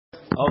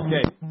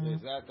Okay.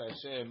 Be'ezrat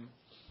Hashem.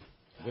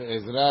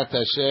 Be'ezrat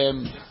Hashem.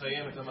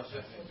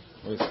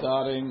 We're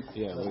starting.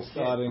 Yeah, we're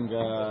starting. You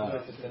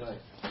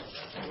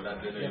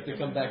have to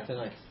come back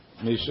tonight.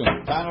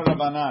 Mishum. Tanu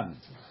Rabbanan.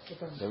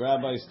 The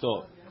rabbis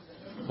taught.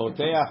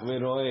 Poteach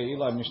veroeh.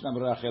 Eli Mishnah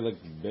Berurah Chelek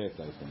Bet,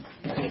 I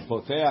think.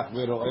 Poteach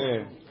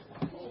veroeh.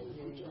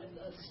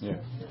 Yeah.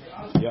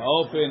 You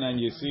open and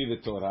you see the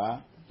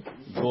Torah.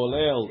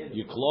 Golel,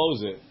 you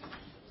close it.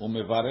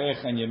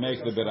 Umevarech, and you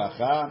make the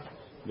beracha.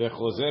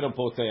 Vechozer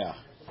poteach.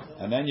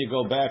 And then you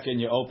go back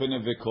and you open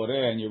it,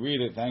 v'koreh, and you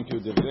read it. Thank you,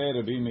 Divrei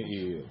Rabbi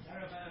Meir.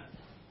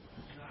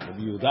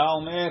 Rabbi Yehuda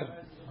Omer,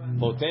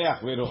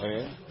 poteach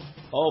veroeh.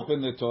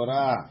 Open the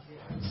Torah,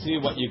 see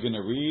what you're going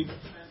to read.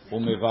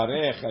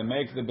 Umevarech, and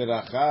make the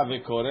beracha,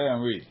 v'koreh,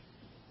 and read.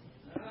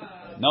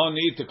 No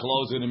need to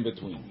close it in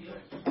between.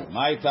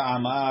 My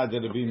ta'amad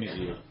Rabbi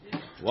Meir.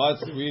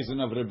 What's the reason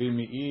of Rabbi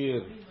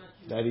Meir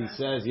that he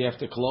says you have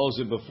to close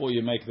it before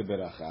you make the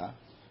beracha?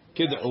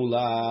 Kid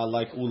Ula,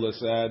 like Ula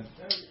said,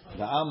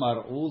 the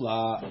Amar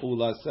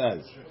Ula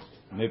says,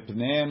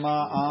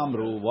 Mipnema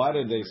Amru, what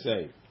did they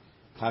say?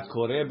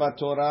 Hakore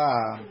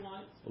Torah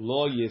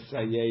lo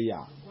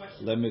yisayeya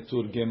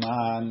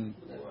lemeturgeman.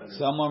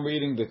 Someone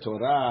reading the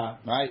Torah,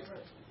 right?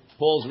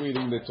 Paul's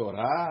reading the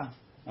Torah,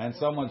 and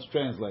someone's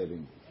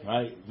translating,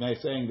 right? They're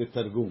saying the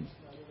Targum.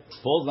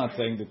 Paul's not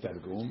saying the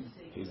Targum.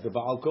 He's the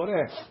Baal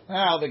Koreh.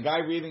 Now, the guy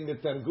reading the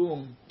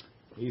Targum,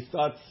 he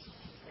starts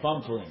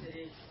pumpering.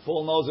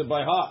 Paul knows it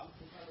by heart.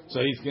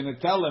 So he's going to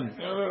tell him.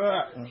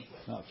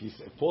 No, if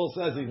Paul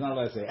says he's not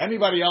allowed to say.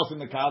 Anybody else in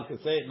the crowd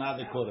could say it, not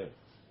the Koreh.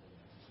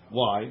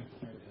 Why?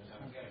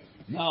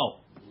 No.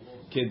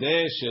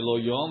 Kedeh shelo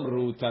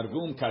yomru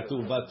Targum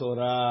katuv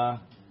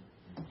b'Torah.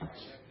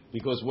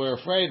 Because we're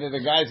afraid that the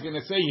guy's going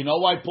to say, you know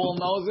why Paul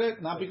knows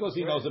it? Not because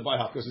he knows it by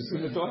heart, because it's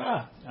in the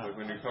Torah.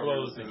 When you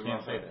close, you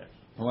can't say that.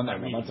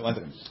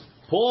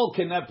 Paul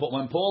cannot.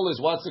 When Paul is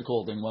what's it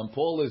called? And when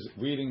Paul is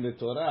reading the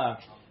Torah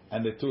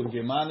and the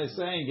Turgeman is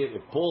saying it,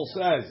 if Paul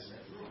says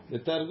the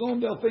Targum,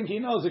 they'll think he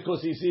knows it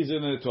because he sees it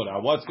in the Torah.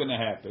 What's going to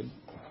happen?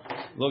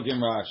 Look in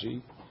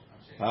Rashi.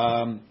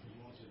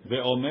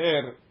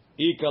 Ve'omer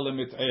ika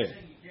lemit'eh.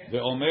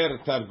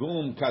 Ve'omer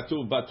Targum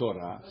katuv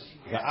b'Torah.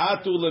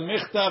 Ve'atu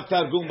lemichtav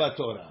Targum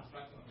b'Torah.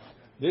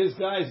 This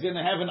guy is going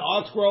to have an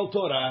art scroll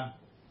Torah.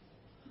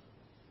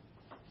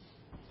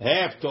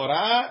 Half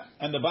Torah,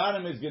 and the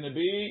bottom is going to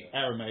be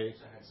Aramaic.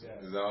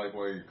 Is that like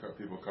why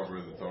people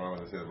cover the Torah when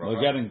they say the Rabbah?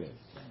 We're getting there.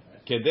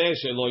 Kedeh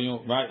shelo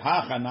yom, right?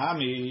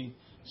 Hachanami.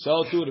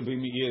 So too, Rabbi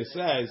Meir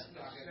says,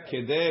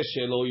 Kedeh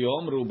shelo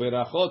yomru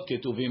berachot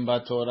ketuvim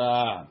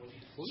b'Torah.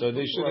 So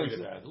they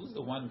shouldn't. Who's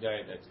the one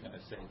guy that's going to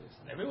say this?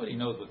 Everybody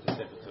knows what the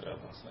Sefer Torah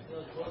looks like.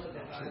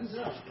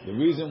 The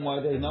reason why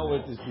they know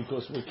it is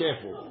because we're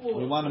careful.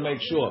 We want to make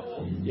sure.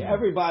 Yeah,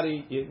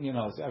 everybody,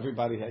 it's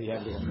everybody. You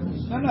have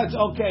no, it's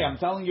okay. I'm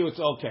telling you, it's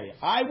okay.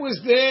 I was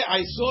there.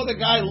 I saw the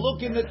guy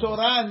look in the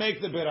Torah and make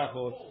the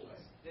berachot.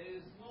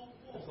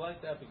 It's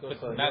like that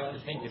because not to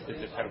think if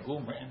it's a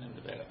Targum written in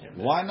the berachot.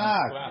 Why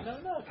not?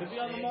 No, it could be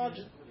on the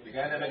margin. The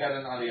guy never got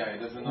an aliyah. He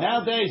doesn't know.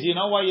 Nowadays, you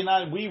know why you're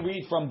not? We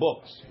read from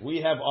books. We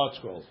have art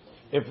scrolls.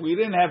 If we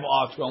didn't have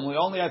art scroll, and we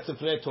only had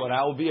Sefer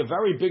Torah, it would be a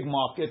very big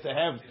market to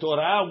have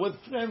Torah with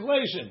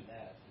translation.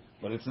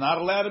 But it's not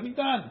allowed to be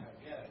done.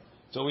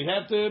 So we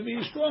have to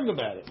be strong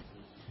about it.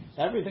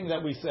 Everything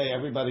that we say,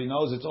 everybody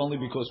knows. It's only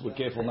because we're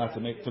careful not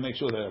to make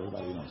sure that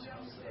everybody knows.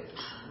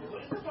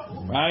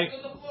 Right?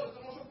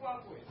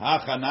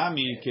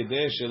 Hachanami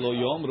kedeh shelo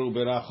yomru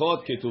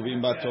berachot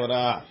ketuvim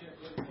b'Torah.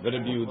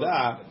 Rabbi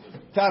Yehuda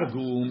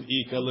Targum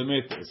ika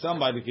lemit.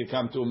 Somebody could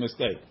come to a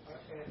mistake.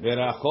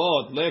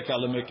 Berachot leka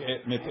lemit.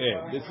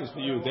 This is for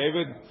you,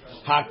 David.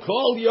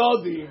 Hakol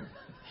yodim.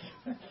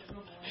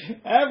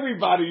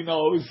 Everybody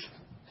knows.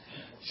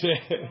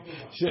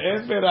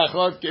 She'en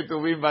berachot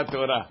ketuvim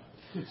b'Torah.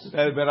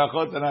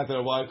 Berachot are not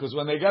Torah. Why? Because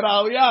when they get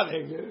aliyah,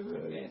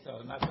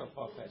 so not so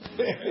far-fetched.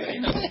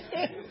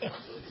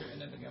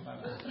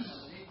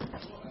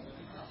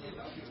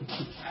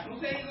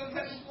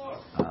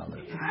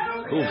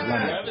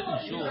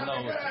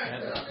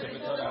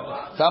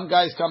 Some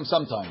guys come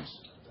sometimes.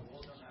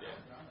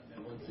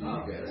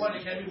 What,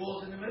 there can't be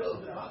walls in the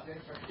middle? There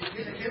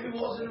can't be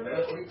walls in the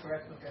middle?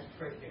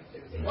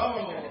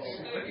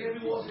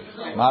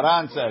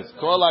 Maran says,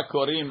 Kol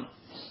HaKorim,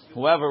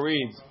 whoever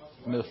reads,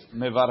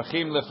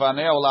 Mevarchim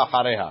lefaneh o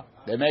lachareha.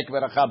 They make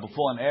beracha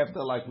before and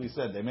after, like we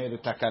said. They made a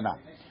takana.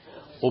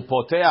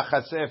 Upoteach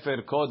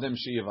hasefer kodem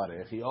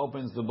sheyivarech. He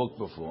opens the book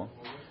before.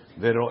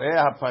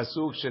 Veroeh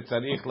hapasuk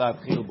shetzarich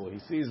latchil bo. He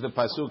sees the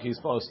pasuk he's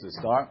supposed to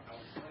start.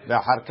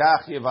 Ve'achar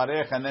kach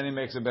yivarech, and then he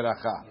makes a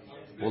beracha.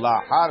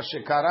 Ulachar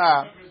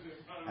shekara,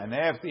 and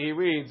after he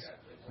reads,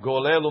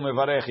 golel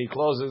umevarech, he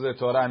closes the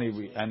Torah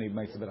and he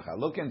makes the beracha.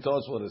 Look in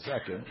Tosfot a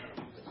second.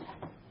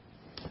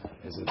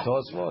 Is it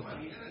Tosfot?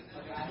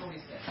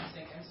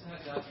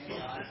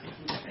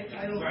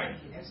 I don't like.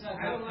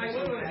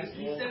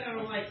 He said I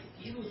don't like.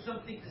 He was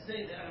something to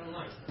say that I don't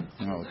like.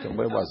 No,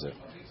 where was it?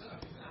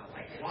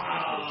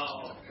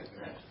 Wow.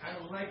 I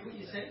don't like what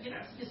you said. You're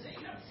not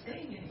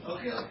saying anything.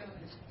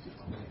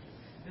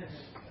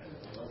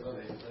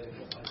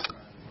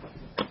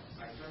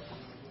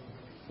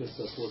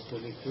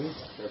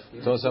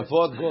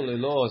 Tosafot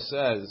Golilo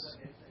says,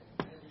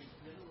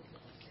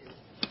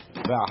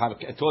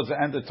 towards the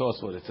end of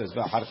Tosfot, it says,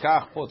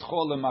 "V'harkach potcho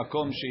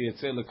lemakom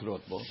sheyetze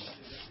lekrot bo,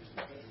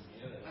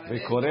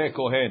 v'koreh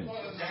kohen,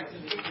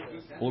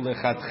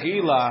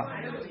 ulechatchila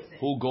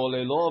hu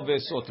golelo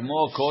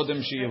v'sotmo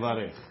kodem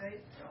sheyivarech."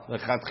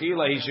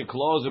 Lechatchila, he should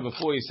close it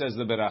before he says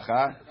the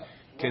beracha,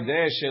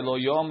 kedei shelo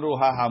yomru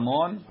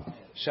hahamon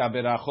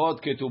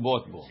shaberachot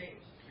ketubot bo.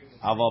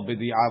 אבל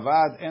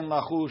בדיעבד אין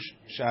לחוש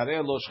שהרי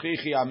לא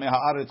שכיחי עמי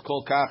הארץ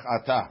כל כך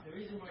עתה.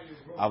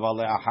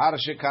 אבל לאחר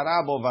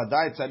שקרה בו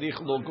ודאי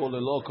צריך לו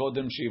גוללו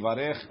קודם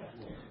שיברך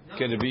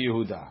כרבי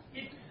יהודה.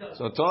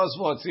 So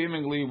Tosfot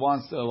seemingly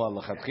wants to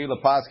לכתחילה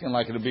paskin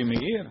like Rabbi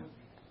Meir.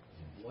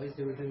 Why is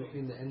there a difference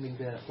between the ending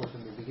berachot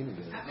and the beginning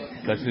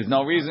berachot? Because there's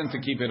no reason to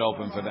keep it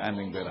open for the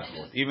ending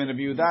berachot. Even Rabbi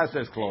Yehuda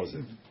says close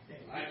it.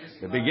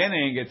 The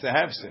beginning, it's a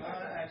hefsek.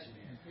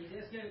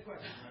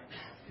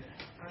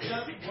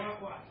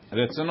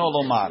 Retzono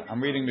lomar.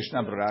 I'm reading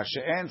Mishnah Berurah.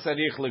 She'en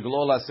tzarich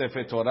leglol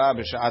sefer Torah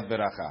b'sha'at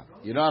beracha.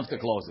 You don't have to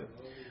close it.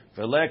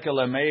 V'leke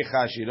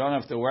lemeichash. You don't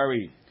have to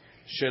worry.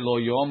 Shelo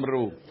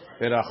yomru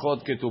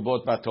berachot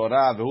ketubot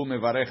b'Torah v'hu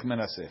mevarech min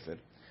hasefer.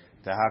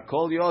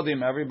 Tehakol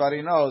yodim.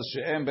 Everybody knows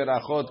she'en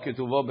berachot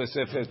ketubot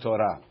b'sefer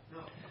Torah.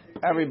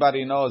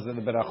 Everybody knows that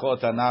the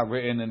berachot are not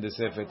written in the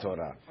sefer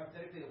Torah.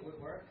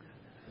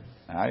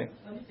 Right?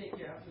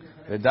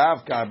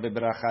 ודווקא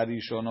בברכה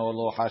ראשונה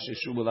לא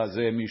חששו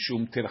לזה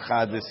משום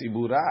טרחה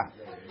דציבורה,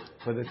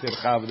 for the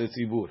טרחה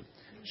ודציבור,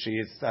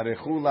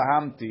 שיצטרכו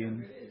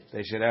להמתין,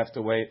 they should have to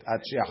wait עד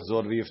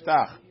שיחזור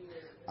ויפתח.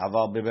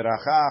 אבל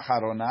בברכה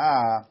האחרונה,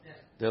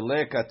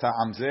 דלקה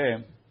טעם זה,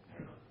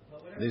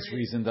 this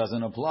reason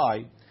doesn't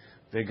apply,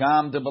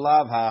 וגם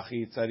דבלאו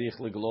הכי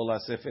צריך לגלול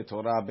הספר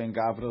תורה בין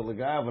גברא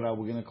לגברא,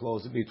 we're going to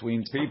close it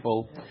between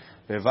people,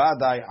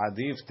 בוודאי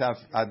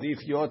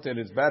עדיף יותר,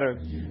 it's better,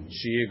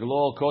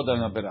 שיגלול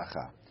קודם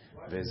הברכה.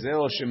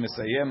 וזהו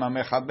שמסיים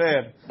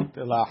המחבר,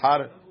 ולאחר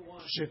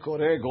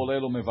שקורא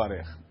גולל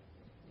ומברך.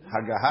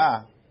 הגהה,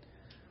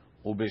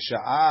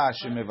 ובשעה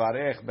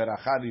שמברך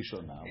ברכה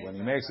ראשונה, when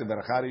he makes a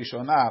ברכה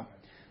ראשונה,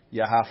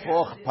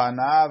 יהפוך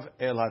פניו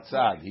אל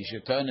הצד, he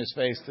should turn his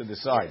face to the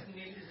side.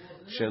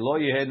 שלא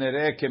יהיה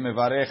נראה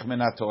כמברך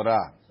מן התורה,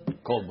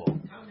 כל בו.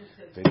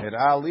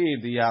 ונראה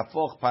לי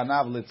דיהפוך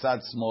פניו לצד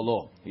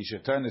שמאלו. He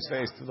should turn his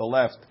face to the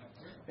left.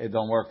 It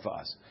don't work for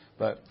us.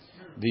 But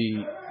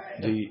the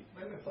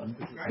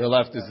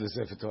left is the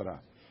Sefer Torah.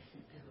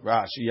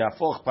 Rashi,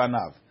 יהפוך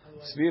פניו.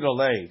 סביר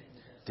עלי,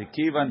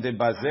 תכיוון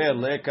דבזה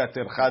לקה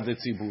טרחה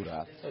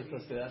דציבורה.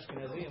 Because the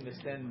Ashkenazim, they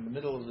stand in the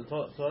middle of the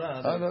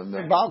Torah.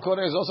 The Baal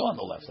Koreh is also on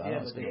the left.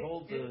 Yeah,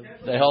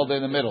 but they hold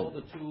in the middle.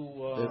 The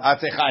two...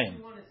 Atzei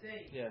Chaim.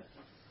 Yes.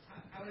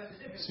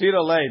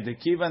 Sfira lei, the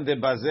kivan de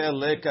bazel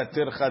leka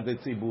tircha de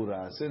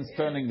tzibura. Since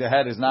turning the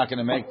head is not going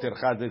to make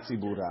tircha de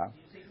tzibura,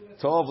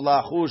 tov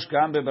lachush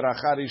gam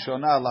bebracha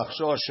rishona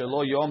lachshosh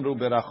shelo yomru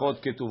berachot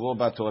ketuvo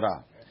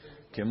batorah.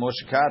 Kemo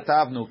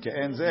shekatavnu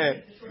ke'en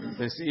ze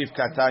b'seif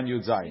katan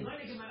yud zayin.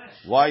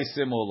 Why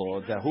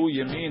similar? Dahu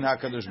yemin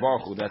hakadosh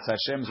baruch hu. That's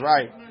Hashem's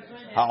right.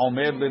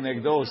 Ha'omer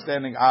b'negdo,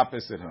 standing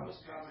opposite him.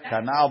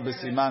 Kanal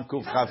b'siman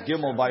kuf chav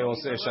gimel by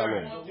Oseh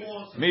Shalom.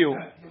 Miu.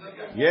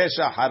 Yesh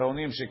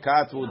haronim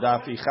shekatvu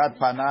dafichat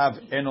panav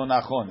eno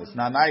nachon. It's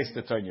not nice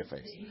to turn your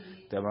face.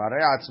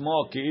 Tevareh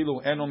atzmo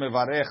ki'ilu eno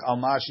mevarech al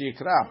ma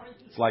sheyikra.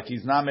 It's like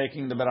he's not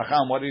making the beracha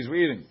on what he's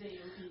reading.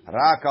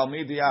 Rak al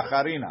midi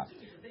acharina.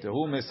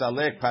 Tehu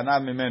mesalek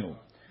panav mimenu.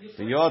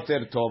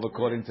 V'yoter tov,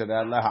 according to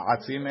that,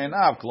 leha'atzim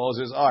enav, close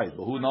his eyes.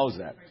 But who knows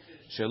that?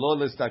 Shelo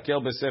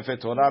listakel b'sefer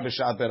Torah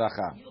b'shat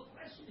beracha.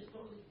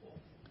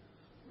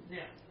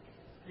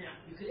 Now,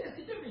 you could ask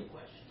a different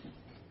question.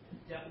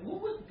 That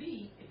what would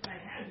be if I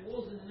had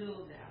walls in the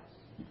middle of the house?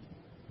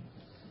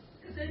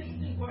 It's an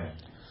interesting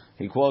question.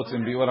 He quotes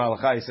in Biur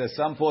Halacha. He says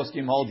some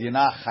poskim hold you're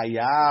not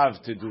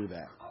chayav to do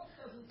that,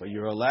 but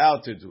you're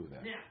allowed to do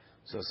that.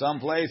 So some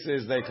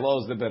places they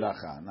close the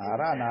beracha,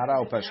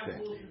 nara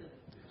upashte,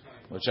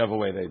 whichever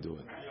way they do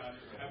it.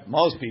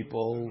 Most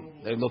people,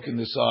 they look in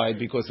the side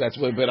because that's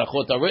where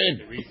berachot are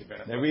written.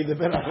 They read the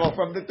berachot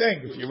from the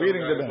thing. If you're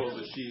reading the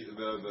the sheet,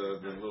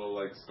 the little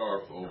like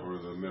scarf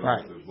over the middle.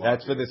 right,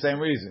 that's for the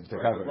same reason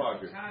to cover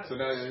it. So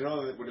now you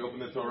know that when you open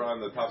the Torah on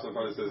the top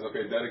sometimes it says,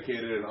 okay,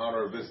 dedicated in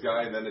honor of this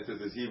guy, and then it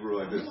says it's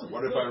Hebrew like this.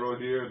 What if I wrote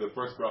here the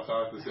first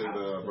bracha to say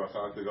the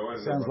bracha to go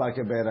in? Sounds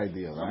like a bad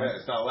idea, right?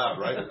 It's not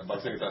allowed, right?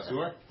 By saying it's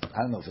asur. I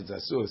don't know if it's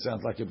asur. It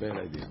sounds like a bad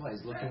idea.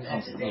 He's looking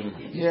up.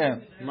 Yeah.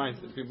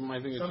 People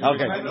might think it's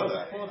Okay. I know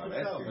that. I'm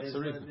asking. That's the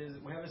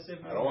reason. We have a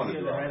sefer I don't want to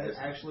here do that it. has it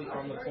actually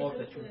on the cloth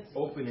that you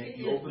open it.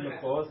 You open the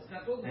cloth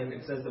and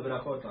it says the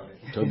berachot on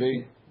it. To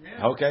be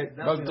okay.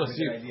 That's Go not to a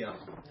see. good idea.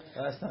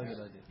 That's not a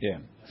good idea.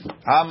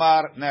 Yeah.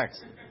 Amar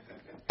next.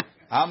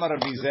 Amar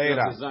of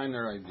Bizeira.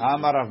 Designer idea.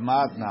 Amar of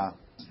Matna.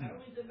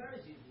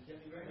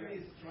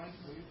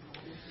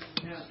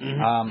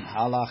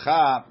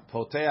 Halacha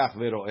poteach I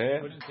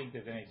veroeh. wouldn't think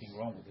there's anything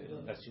wrong with it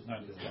unless you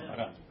learn this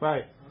Gemara.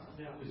 Right.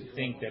 You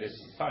think that it's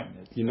fine.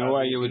 It's You know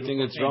why you would think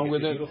it's wrong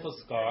with it? Beautiful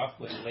scarf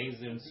with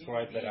laser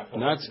inscribed letter.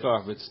 Not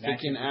scarf. It's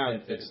sticking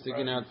out. It's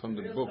sticking out from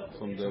the book,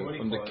 from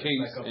the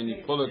case, and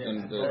you pull it,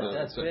 and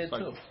That's bad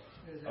too.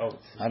 Oh,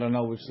 I don't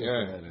know which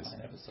Yeah. that is. I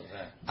never saw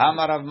that.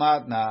 Amar Rav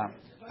Matna,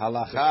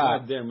 halacha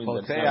not there, I mean,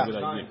 that's not a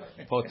good idea.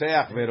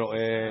 poteach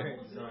veroeh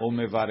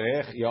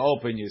umevarech. You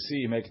open, you see,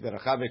 you make the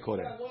racha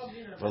vekoreh.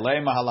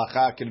 V'leima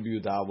halacha k'Rabbi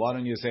Yehuda. Why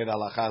don't you say the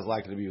halacha is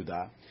like Rabbi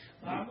Yehuda?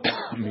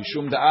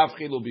 Mishum da'av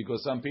chilu,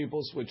 because some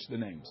people switch the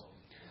names.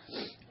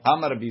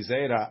 Amar Rabbi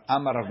Zera,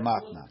 Amar Rav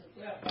Matna,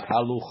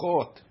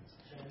 haluchot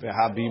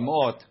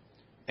vehabimot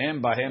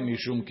em bahem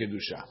mishum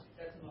kedusha.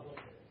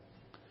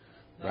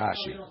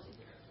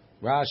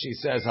 Rashi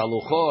says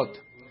haluchot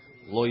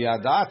lo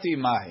yadati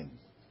mahin.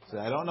 So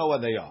I don't know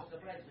what they are.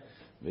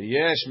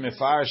 V'yesh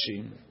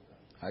mefarshim.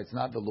 It's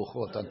not the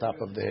luchot on top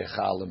of the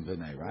hechal and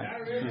v'nei,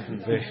 right?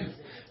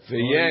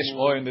 V'yesh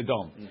or in the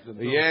dome.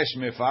 V'yesh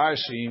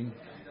mefarshim,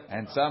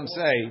 and some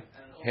say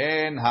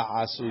hen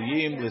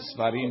ha'asuyim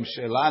l'svarim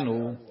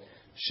shelanu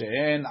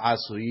she'en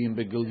asuyim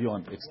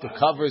begilyon. It's the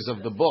covers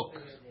of the book,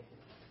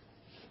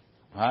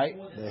 right?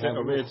 They have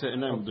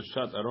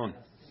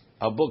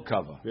a book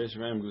cover.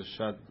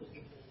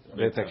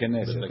 Beit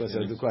HaKnesset. That's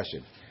the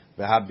question.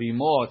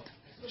 V'habimot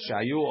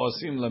shayu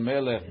osim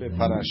lemelech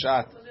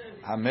beparashat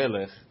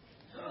hamelech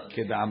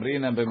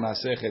kedamrinam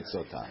b'masechet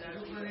sotah.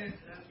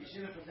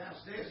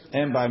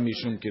 En by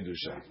mishum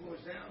kedusha.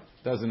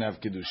 Doesn't have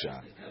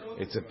kedusha.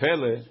 It's a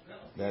pele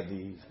that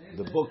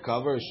the book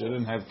cover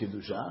shouldn't have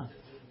kedusha.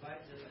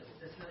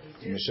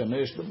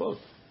 Mishamesh the book.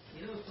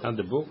 And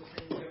the book?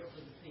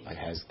 It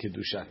has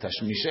kedusha.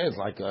 Tashmishes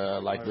like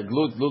the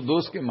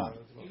gluskima.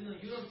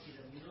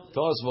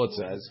 Tosfot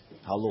says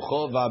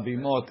haluchot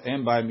v'abimot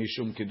en by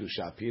mishum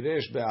kedusha.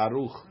 Piresh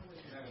be'aruch.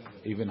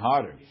 Even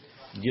harder.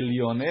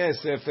 Gilyoneh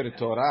sefer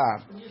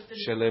Torah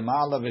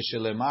shelemala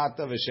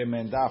v'shelemata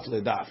v'shemendaf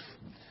ledaf.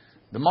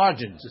 The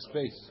margins, the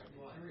space.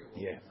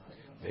 Yeah.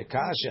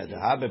 V'kasha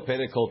deha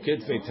beperek kol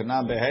kitfei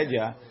tanam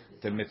behedya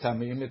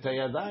temetamim et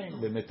hayadayim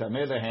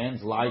bemetameh the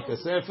hands like a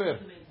sefer.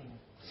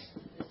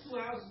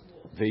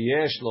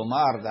 V'yesh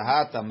lomar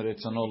dahatam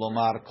retzono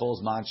lomar kol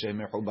zman shehem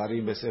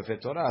mechubarim besefer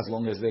Torah, as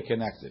long as they're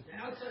connected.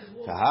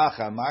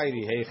 Tahacha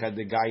mayri heicha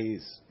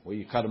degayis, where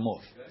you cut them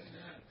off.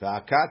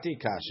 V'akati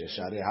kasha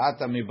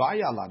sharehata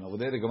mibayalan. Over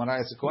there the Gemara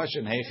asks a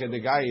question. Heicha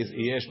degayis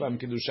yesh bam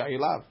kedusha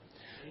ilav.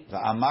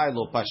 V'amay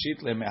lo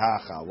pashit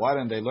lemehacha. Why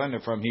don't they learn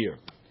it from here?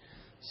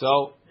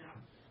 So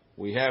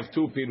we have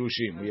two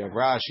pirushim. We have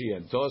Rashi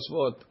and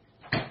Tosfot,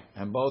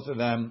 and both of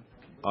them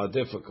are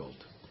difficult.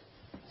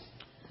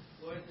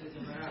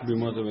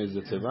 Bimot is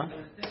the teva?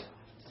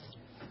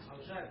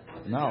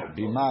 No,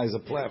 bima is a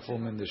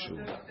platform in the shul.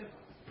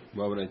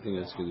 Why would I think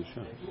that's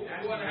kedusha?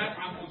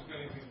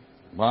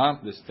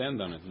 What? The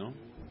stand on it, no?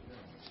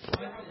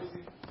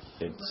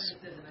 It's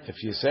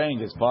if you're saying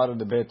it's part of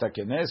the Beit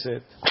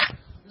HaKnesset,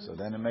 so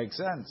then it makes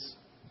sense.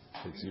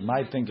 You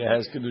might think it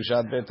has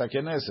kedushat Beit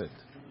HaKnesset.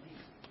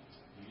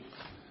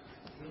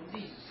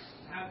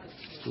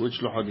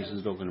 Which luchot this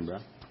is talking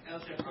about?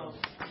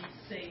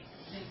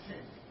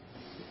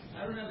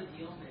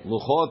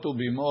 לוחות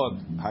ובימות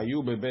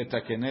היו בבית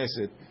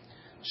הכנסת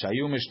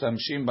שהיו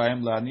משתמשים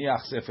בהם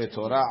להניח ספר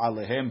תורה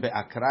עליהם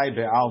באקראי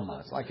בעלמא.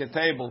 It's like a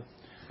table.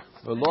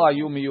 ולא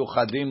היו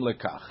מיוחדים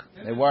לכך.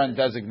 They weren't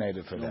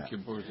designated for that.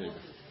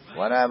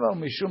 Whatever.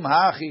 משום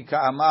הכי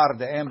כאמר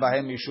דאין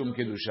בהם משום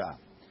קדושה.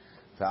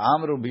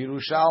 ואמרו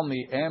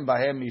בירושלמי אין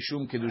בהם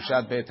משום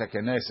קדושת בית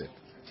הכנסת.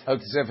 אל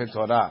ספר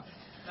תורה.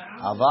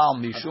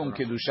 אבל משום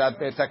קדושת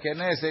בית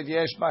הכנסת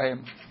יש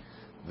בהם.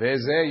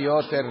 וזה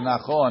יותר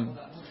נכון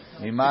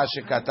ממה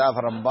שכתב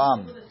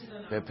רמב"ם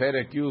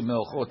בפרק י'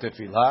 מהלכות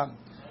תפילה,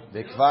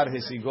 וכבר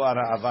השיגו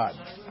הראב"ד.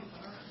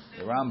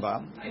 The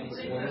Rambam.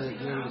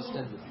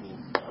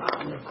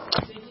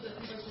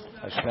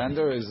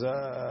 Ashtander is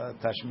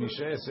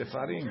Tashmishe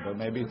Sefarim, but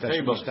maybe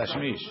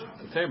Tashmish.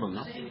 The table,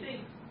 no?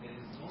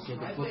 So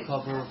the book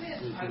cover,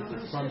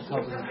 the front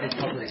cover, the book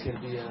cover is going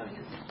to be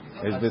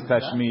Is the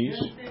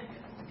Tashmish.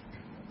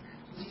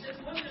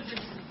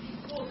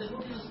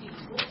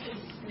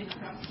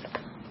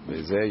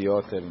 וזה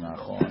יותר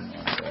נכון.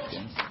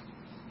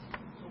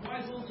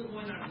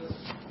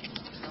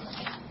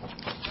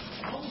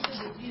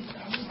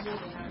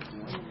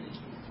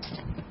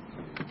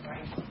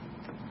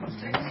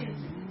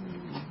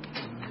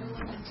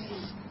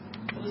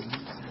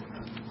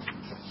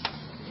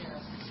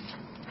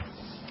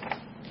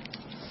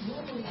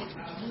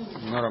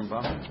 No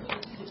Rambam.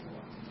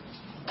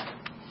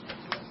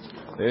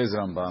 There's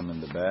Rambam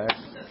in the back.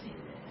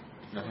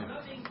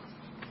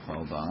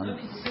 Hold on.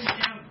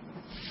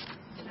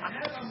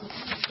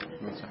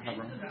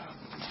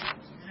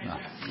 No.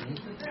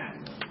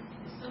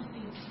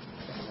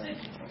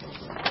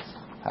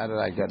 How did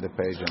I get the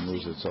page and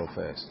lose it so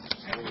fast?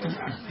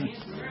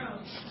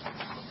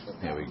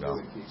 Here we go.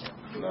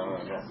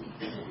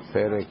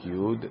 Perek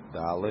Yud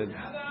Daled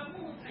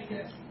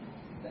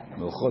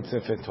Melchot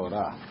Sefer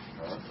Torah.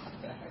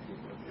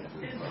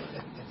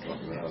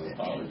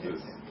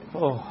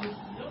 Oh,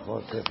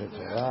 Melchot Sefer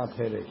Torah,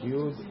 Perek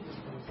Yud.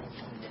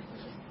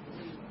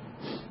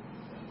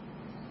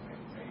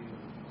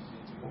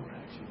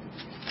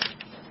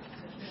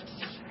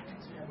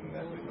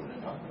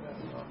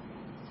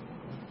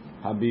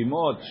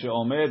 הבמות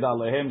שעומד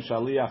עליהם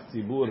שליח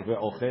ציבור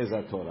ואוחז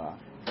התורה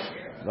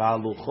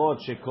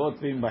והלוחות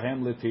שכותבים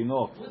בהם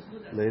לתינוק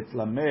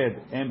להתלמד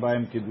אין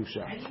בהם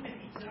קדושה.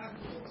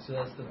 So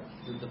that's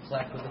the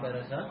plaque with the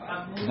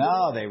Beracha?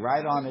 No, they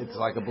write on it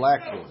like a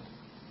blackboard.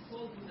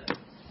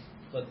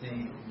 But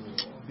the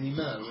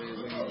bima,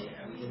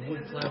 the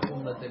wood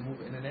platform that they move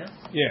in and out?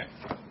 Yeah.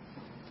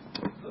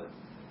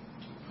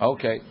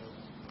 Okay.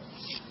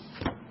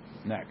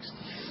 Next.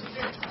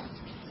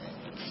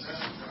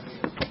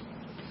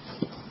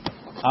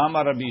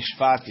 Amar Rabbi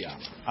Shvatia,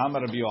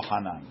 Amar Rabbi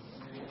Yochanan.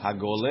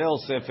 Hagolel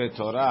Sefer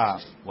Torah,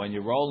 when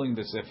you're rolling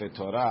the Sefer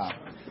Torah,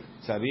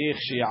 tzarich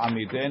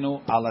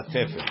shi'amidenu ala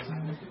tefer.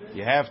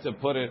 You have to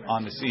put it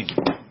on the seam,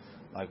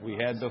 like we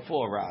had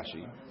before,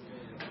 Rashi.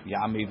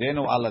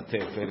 Ya'amidenu ala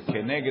tefer,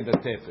 keneged the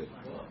tefer.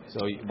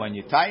 So when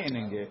you're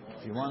tightening it,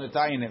 if you want to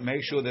tighten it,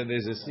 make sure that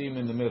there's a seam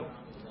in the middle.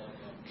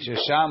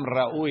 Shesham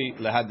ra'ui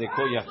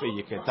lehadeko yafe.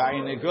 You can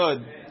tighten it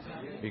good,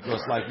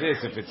 because like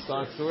this, if it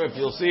starts to rip,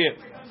 you'll see it.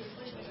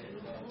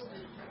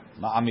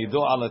 Ma'amido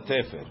ala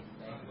tefer.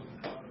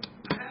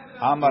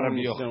 Amar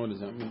Rabbi Yochanan. What does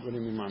that mean? What do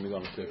you mean, ma'amido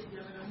ala tefer?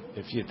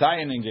 If you're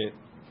tightening it,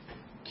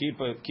 keep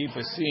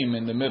a seam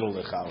in the middle of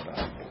the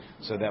chawra,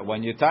 so that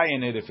when you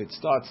tighten it, if it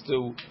starts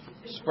to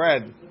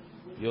spread,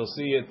 you'll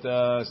see it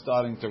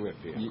starting to rip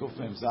here. When you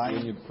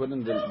put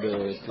in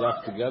the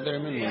cloth together, I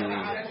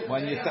mean,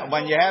 when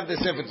you have the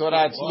Sefer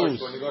Torah, it's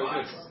loose. When you go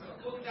like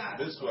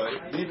this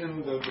way,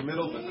 even the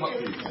middle, the cut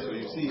piece. So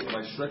you see, am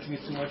I stretching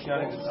it too much?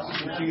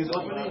 Stretching is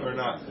opening or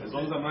not? As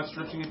long as I'm not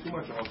stretching it too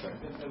much, I'm okay.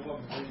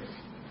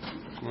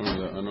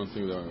 I don't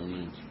think that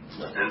means.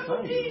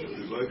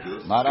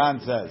 Maran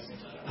says,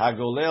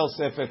 "Hagolel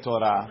Sefer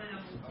Torah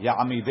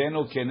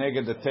ya'amidenu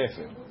keneged the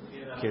tefer,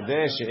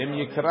 kedei she'im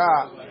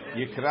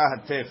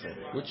yikra tefer."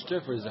 Which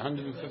tefer is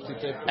 150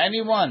 tefer?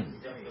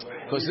 Anyone,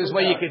 because this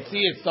way you can see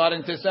it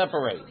starting to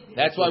separate.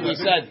 That's why we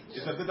said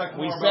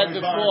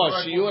before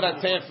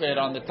shiura tefer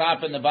on the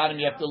top and the bottom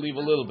you have to leave a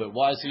little bit.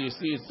 Why? So you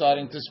see it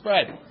starting to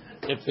spread.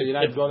 If you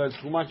not go there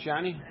too much,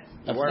 Yani?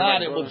 If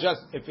not, it will just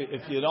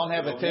if you don't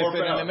have a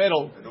tefer in the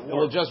middle, it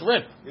will just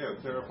rip. Yeah,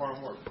 tear apart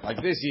more.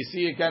 Like this, you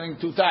see it getting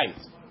too tight.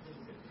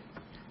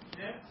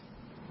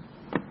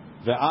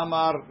 The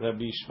Amar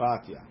Rabbi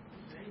Shvatia,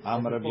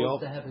 Amar Rabbi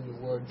Opposed to having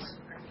the words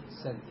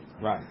scented.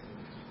 Right.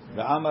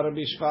 The Amar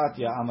Rabbi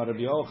Shvatia, Amar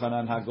Rabbi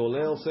Yochanan,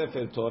 Hagolel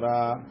Sefer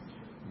Torah,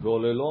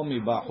 Golelo mi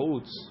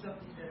bachutz.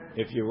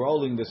 If you're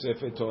rolling the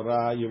Sefer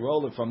Torah, you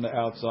roll it from the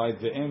outside.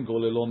 Ve'en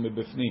golelo mi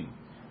bifnim,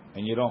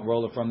 and you don't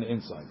roll it from the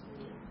inside.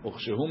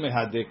 Uchshehu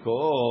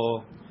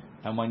mehadeko,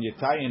 and when you're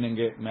tightening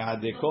it,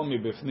 mehadeko mi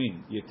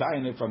bifnim, you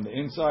tighten it from the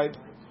inside.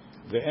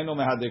 Ve'eno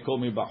mehadeko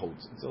mi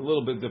bachutz. It's a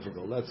little bit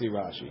difficult. Let's see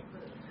Rashi.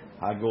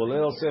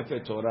 Hagolel Sefer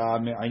Torah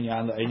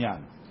me'inyan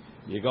le'inyan.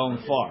 You're going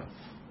far.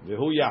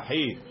 Vehu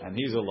yahid, and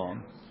he's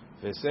alone.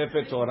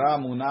 Ve'sefer Torah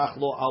munach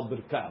lo al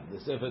birkav. The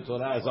Sefer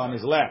Torah is on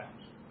his lap.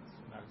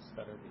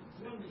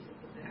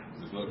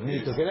 He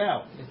took it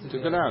out.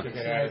 Took it out.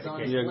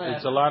 Yeah,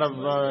 it's a lot of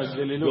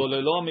gelilut.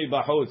 Golelo mi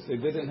bachutz. They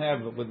didn't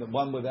have the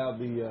one without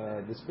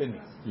the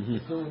spinning.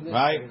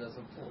 Right?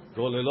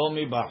 Golelo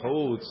mi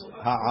bachutz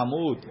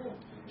ha'amud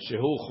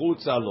shehu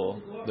chutza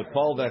lo. The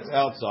pole that's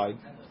outside.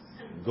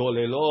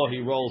 Golelo, he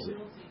rolls it.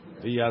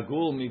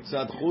 V'yagul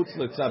mitzad chutz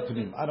letzad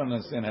pnim. I don't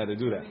understand how to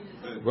do that.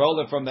 Roll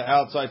it from the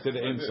outside to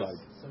the inside.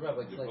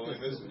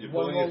 You're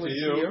pulling it to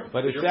you,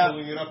 but it's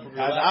pulling it up from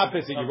your as lap.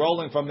 opposite. You're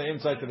rolling from the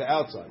inside to the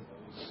outside.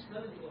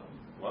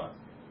 What?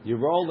 You're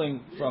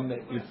rolling from the.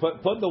 You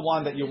put the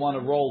one that you want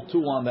to roll to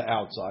on the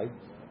outside,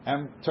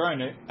 and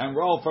turn it and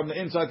roll from the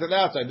inside to the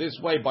outside. This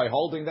way, by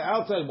holding the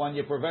outside one,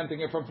 you're preventing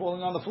it from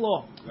falling on the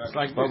floor. It's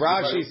like But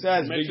Rashi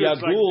says,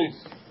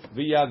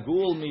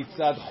 v'yagul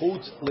mitzad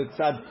chutz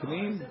letzad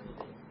pnim.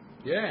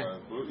 Yeah.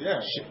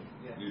 Yeah.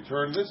 You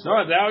turn this.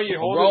 No, now you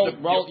hold it.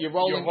 You're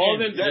rolling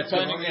in. You're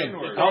turning in.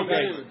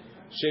 Okay.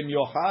 Shem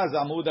yochaz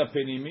amud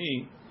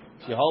ha'penimi.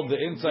 If you hold the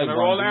inside Gonna one,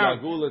 roll out.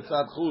 v'yagul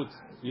letzad chutz.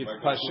 It's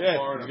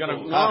Yitpashet. gonna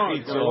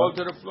roll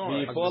to the floor.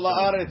 V'yipol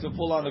haaretz, will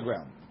fall on the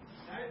ground.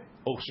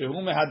 Ukshehu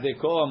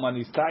mehadeko, when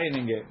he's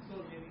tightening it,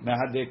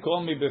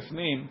 mehadeko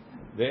mibefnim,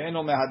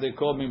 ve'eno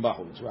mehadeko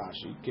mibachutz.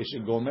 Rashi.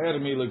 Keshegomer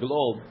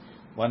mileglob,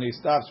 when he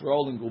stops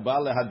rolling,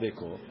 ubal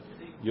lehadeko,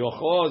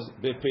 yochoz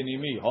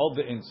bepenimi, hold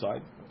the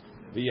inside,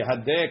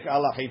 v'yahadek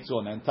ala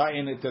chitzon, and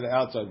tighten it to the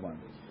outside one.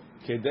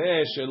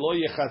 Kedeh shelo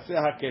yechaseh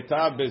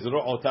haketav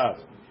bezro'otav.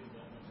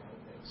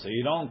 So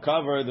you don't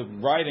cover the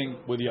writing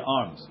with your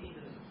arms.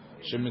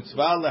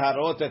 Shemitzvah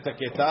leharot et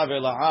haketav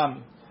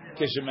ela'am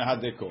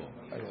keshemehadeko.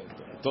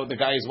 I thought the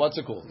guy is, what's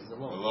it called?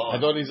 Alone. I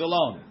thought he's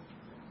alone.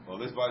 Well,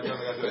 this by the time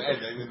I got to the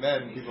edge, even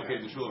then, people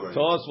came to shul already.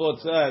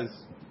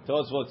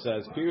 Tosfot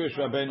says, Pirush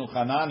Rabbeinu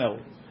Chananel,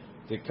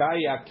 Tikai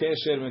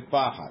akesher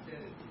mitpachat.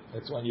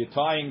 That's when you're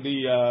tying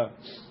the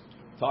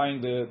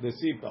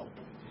seatbelt.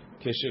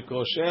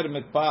 Keshekosher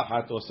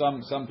mitpachat, or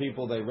some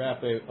people they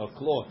wrap a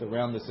cloth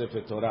around the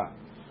Sefer Torah.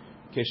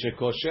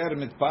 Keshekosher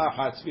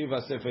mitpachat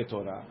sviva Sefer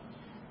Torah.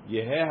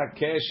 Yeheh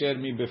hakesher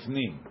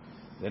mibifnim.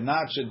 The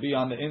knot should be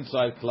on the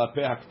inside, klape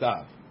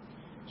haktav.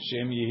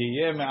 Shem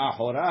yihiyeh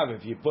me'achorav.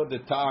 If you put the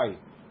tie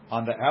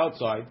on the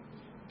outside,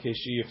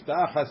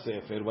 keshiyiftach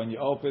hasefer, when you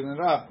open it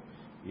up,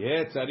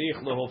 yeh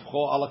tzarich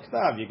lehofcho al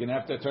haktav. You're going to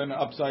have to turn it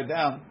upside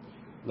down.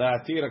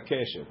 La'atir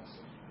hakesher.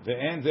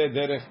 Ve'en ze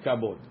derech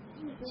kabod.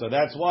 So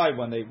that's why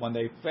when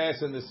they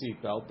fasten the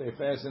seatbelt, they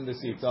fasten the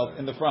seatbelt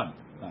in the front.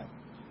 Right.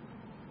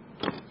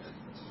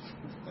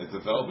 It's a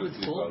velvet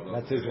seatbelt.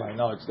 That's his line.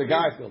 No, it's the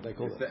guy field. They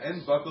call it. The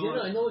end buckle.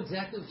 Yeah, I know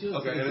exactly what you're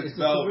Okay, saying. and it's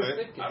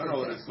velvet. I don't know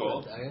what it's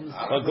called. I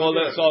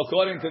understand. So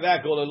according to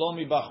that,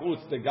 Gololomi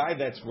Bachutz, the guy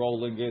that's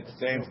rolling it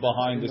stands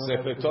behind the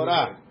Sefer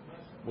Torah,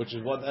 which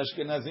is what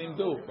Ashkenazim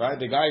do, right?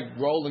 The guy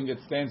rolling it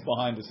stands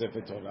behind the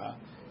Sefer Torah.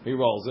 He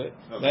rolls it,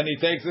 then he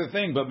takes the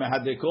thing, but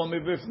Mehadekol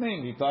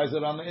Mibifnim, he ties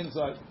it on the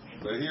inside.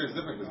 But here it's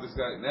different because this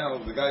guy now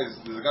there's a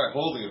guy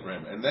holding it for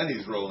him, and then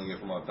he's rolling it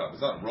from on top.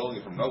 It's not rolling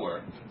it from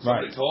nowhere.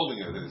 Somebody's holding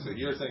it. So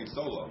you're saying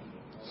solo.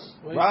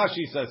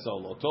 Rashi says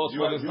solo.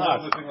 Tosfot is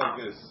not. The thing like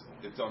this.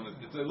 It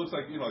looks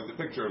like like the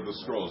picture of the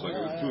scrolls, like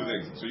two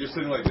things. So you're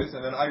sitting like this,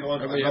 and then I go on.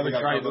 Have you ever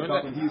tried doing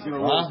that? And he's going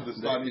to roll to the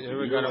side.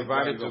 Ever got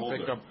invited to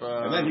pick up?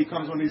 And then he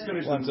comes when he's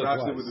finished and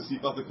wraps it with the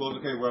seatbelt to close.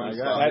 Okay, we're on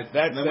the side.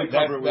 That's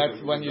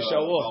when you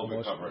show off.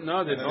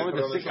 No, they know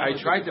the stick. I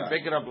tried to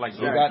pick it up like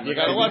that. You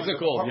got what's it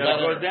called? You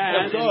got to go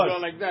down and go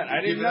like that.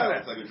 I didn't know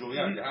that. It's like a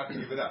Julian. You have to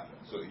keep it out.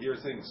 So here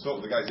it's saying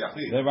the guy's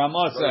yachid. The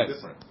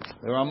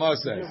Ramah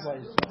says.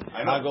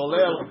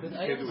 Hagolel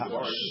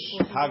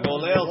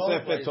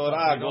Sefer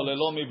Torah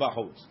golelo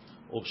mibachutz.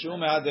 Ubshu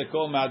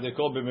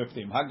me'adeko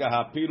b'miftim.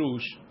 Hagaha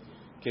pirush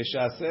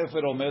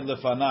כשהספר עומד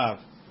לפניו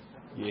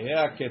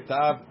יהיה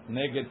הכתב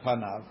נגד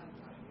פניו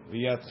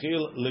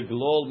ויתחיל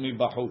לגלול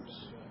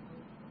מבחוץ.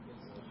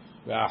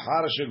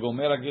 ואחר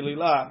שגומר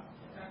הגלילה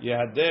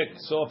יהדק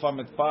סוף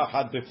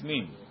המטפחת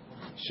בפנים,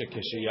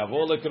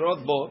 שכשיבוא לקרות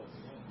בו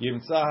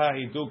ימצא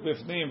ההידוק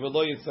בפנים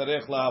ולא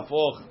יצטרך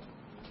להפוך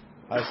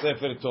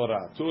הספר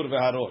תורה, טור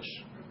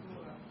והראש.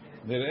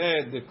 נראה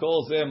דכל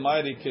זה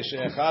מיירי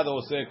כשאחד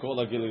עושה כל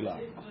הגלילה.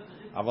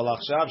 אבל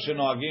עכשיו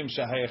שנוהגים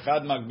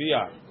שהאחד מגביע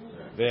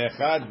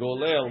ואחד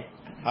גולל,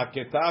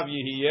 הכתב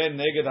יהיה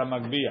נגד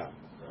המגביע,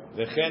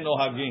 וכן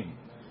נוהגים,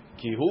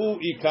 כי הוא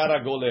עיקר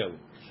הגולל.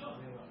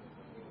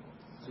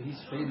 So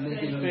he's facing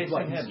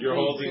him. You're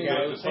holding it.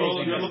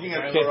 You're looking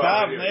at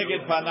Ketav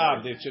neged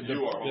panav. It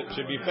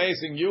should be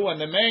facing you,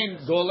 and the main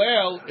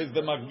golel is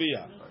the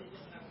magbia.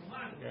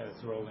 Yeah,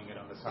 it's rolling it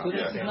on the top. So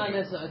this is not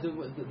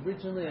necessarily.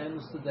 Originally, I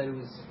understood that it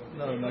was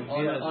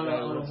on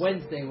a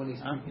Wednesday when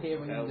he's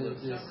preparing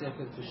the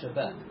sefer for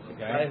Shabbat. The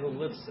guy who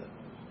lifts it.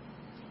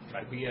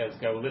 Magbia is the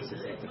guy who lifts it.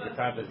 The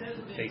ketav is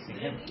facing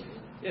him.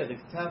 Yeah, the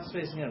ketav's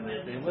facing him.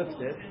 They lift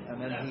it,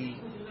 and then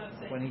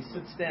when he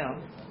sits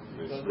down.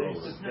 The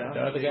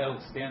other guy who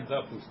stands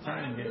up, who's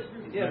turning it.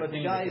 Yeah, but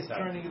the guy is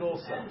turning it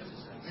also.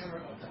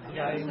 The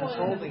guy who's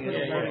holding it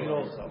is turning it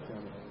also.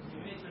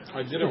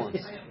 I did it once.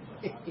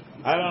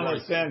 I don't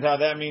understand how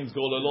that means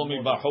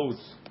gololomi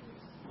bahutz,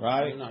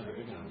 right?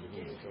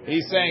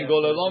 He's saying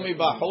gololomi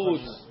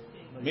bahutz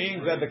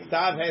means that the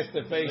ktav has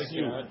to face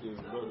you.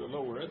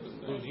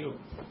 Who's you?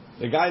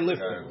 The guy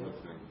lifting.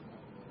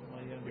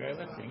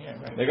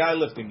 The guy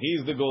lifting.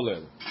 He's the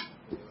golel.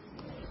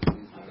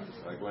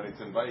 Like when it's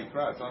in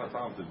Vayikra, it's not a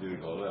problem to do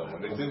golel.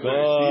 When it's in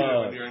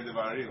Vayikra, when you're in the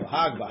Varim.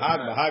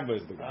 Hagba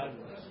is the guy.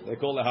 They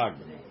call it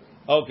Hagba.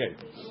 Okay.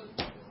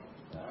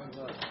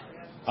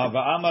 Ava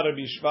Amar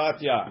Rabbi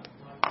Shvatya,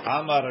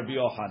 Amar Rabbi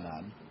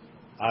Yochanan,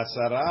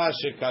 Asara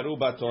shekaru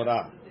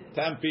b'Torah.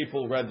 10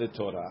 people read the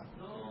Torah.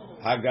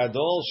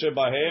 Hagadol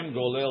shebahem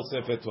golel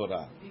sefer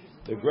Torah.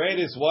 The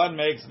greatest one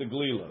makes the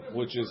glila,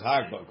 which is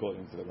Hagba,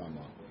 according to the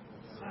Ramah.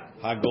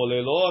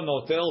 Hagolelo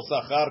notel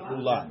sachar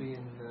kulan.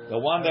 The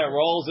one that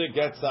rolls it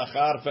gets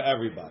sachar for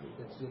everybody.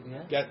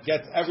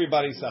 Gets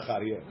everybody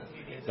sachar. Yeah.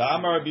 The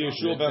Amar Rabbi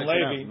Yeshua ben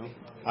Levi,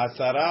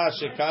 Asara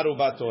shekaru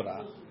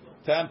b'Torah.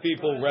 10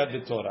 people read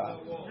the Torah.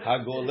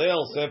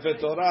 Hagolel sefer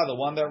Torah, the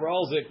one that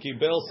rolls it,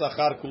 kibel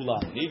sachar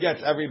kulan. He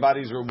gets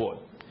everybody's reward.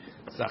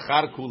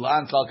 Sachar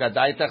kulan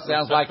salkadaitach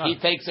sounds like he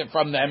takes it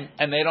from them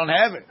and they don't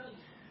have it.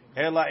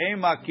 Ela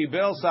ema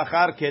kibel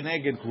sachar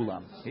keneged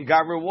kulan. He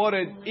got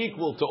rewarded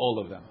equal to all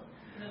of them.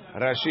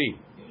 Rashi.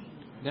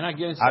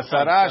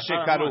 Asara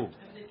shekaru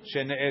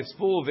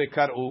sheneesfu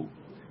vekaru.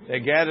 They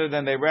gathered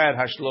and they read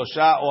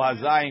hashlosha o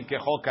hazayin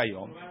kechok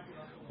hayom.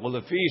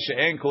 Ulefi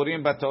she'en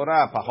korim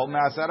b'Torah pachol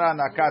me'asara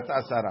nakat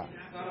asara.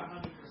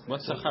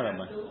 What's sachar,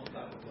 Rabbi?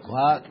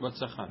 What? What's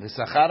sachar? The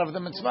sachar of the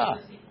mitzvah.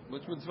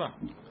 Which mitzvah?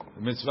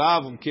 The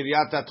mitzvah of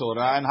Kiryat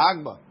Torah and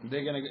Hagba. He's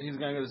going to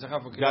get the sachar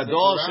for Kiryat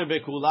Gadol Torah.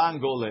 shebekulan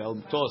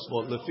golel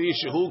tosfot lefi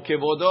shehu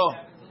kevodo.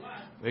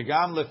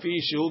 וגם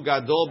לפי שהוא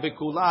גדול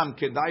בכולם,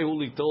 כדאי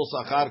הוא ליטול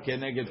שכר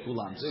כנגד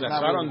כולם.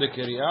 Sachar on the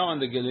Kiryah on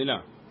the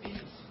Gelilah.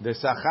 the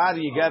sachar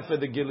you get for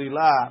the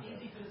Gililah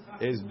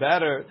is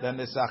better than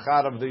the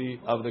sachar of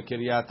the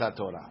Kiryat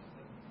HaTorah.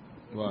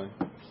 Why?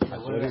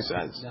 That's what he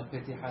says.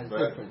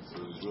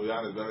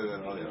 Julian is better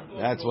than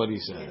Aliyah. That's what he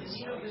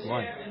says.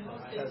 Why?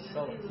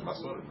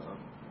 Masoret, no?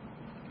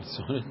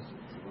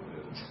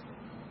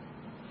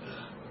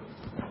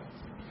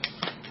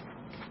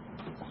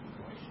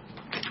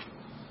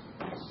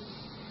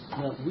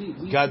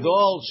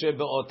 גדול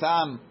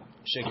שבאותם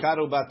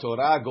שקרו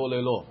בתורה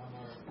גוללו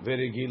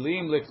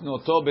ורגילים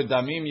לקנותו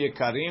בדמים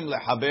יקרים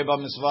לחבב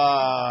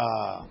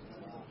המצווה.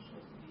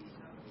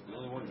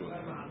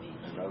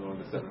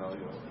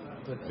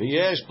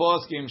 ויש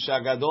פוסקים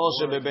שהגדול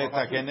שבבית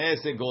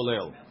הכנסת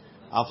גולל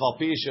אף על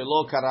פי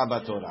שלא קרה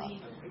בתורה,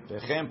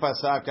 וכן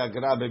פסק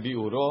הגר"א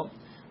בביאורו,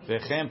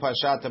 וכן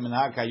פשט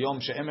המנהג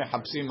היום שהם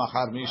מחפשים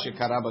אחר מי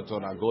שקרא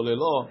בתורה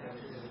גוללו.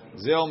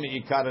 זהו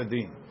מעיקר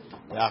הדין,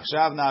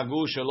 ועכשיו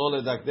נהגו שלא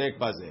לדקדק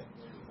בזה,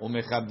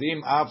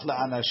 ומכבדים אף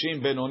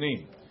לאנשים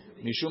בינונים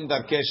משום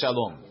דרכי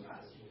שלום.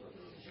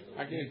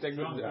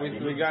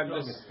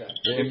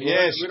 ואם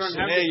יש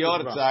שני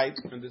יורצייט,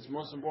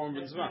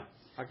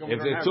 if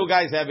the two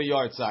guys have a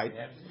yahrzeit,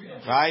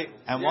 right,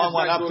 and one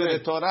went up to the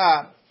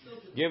Torah,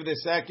 give the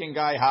second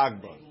guy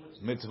Hagba.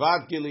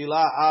 Mitzvat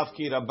Gililah Av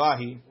Ki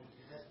Rabahi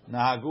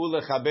נהגו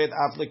לכבד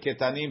אף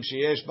לקטנים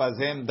שיש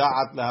בהם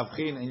דעת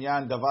להבחין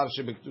עניין דבר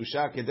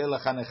שבקדושה כדי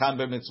לחנכם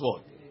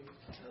במצוות.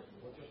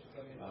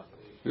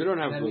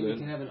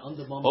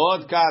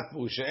 עוד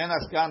כתבו שאין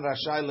הסגן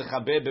רשאי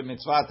לכבד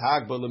במצוות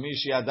הגבה למי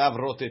שידיו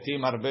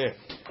רוטטים הרבה,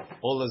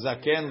 או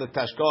לזקן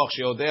לתשכוח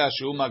שיודע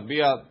שהוא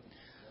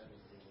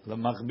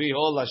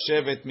מחביאו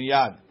לשבת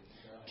מיד,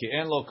 כי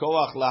אין לו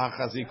כוח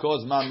להחזיקו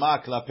זמן מה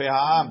כלפי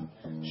העם,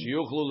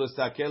 שיוכלו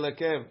להסתכל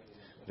עקב.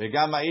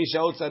 וגם האיש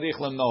ההוא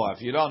צריך למנוע.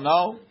 If you don't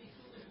know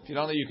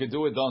you can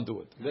do it, don't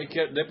do it. They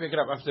pick it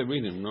up after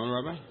reading, no,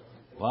 Rabbi?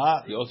 What?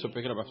 They also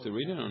pick it up after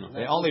reading, or no?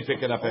 They only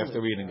pick it up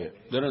after reading it.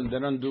 They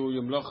don't do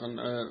Yom Loch and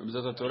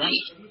Zat Torah?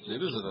 They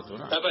do Zat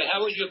Torah. Rabbi, how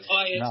would you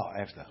apply it? No,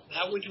 after.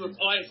 How would you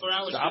apply it for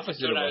our The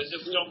opposite of us.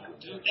 if we don't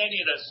do any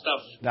of that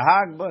stuff? The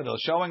Hagbah,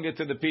 showing it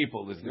to the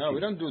people. Is the No, key.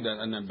 we don't do that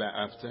and then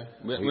after.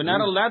 We're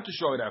not allowed to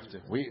show it after.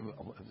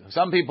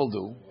 Some people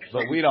do,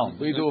 but we don't.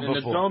 We do it in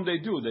before. the dome they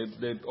do.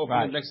 They open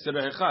Right. it next to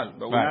the Hechal,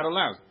 but we're Right. not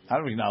allowed. How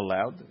are we not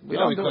allowed? We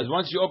No, don't do because it.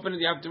 once you open it,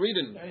 you have to read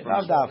it.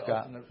 Not Davka.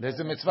 There's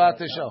a mitzvah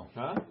to show.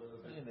 Huh?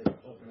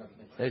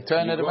 They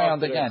turn it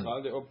around again.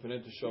 They open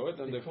it to show it,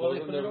 and they Before close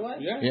they it. put it away?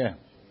 Yeah. Yeah.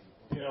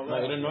 No,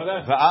 you didn't know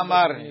that?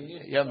 V'amar,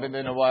 you haven't been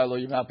in a while, or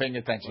you're not paying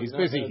attention. He's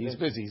busy with it.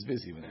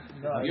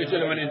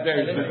 Usually when he's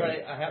very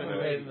busy. I haven't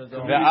read in the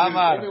dome.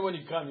 V'amar, Even when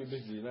you come, you're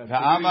busy.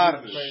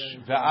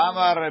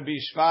 V'amar Rabbi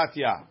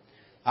Shvatya,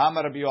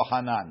 Amar Rabbi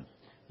Yochanan,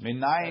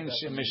 Minayin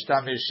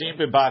shemistameshim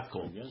bebat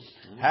kol.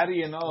 How do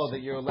you know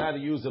that you're allowed to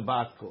use a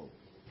bat kol?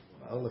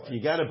 Well, if you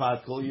get a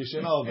bat kol, you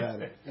should know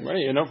about it. Right,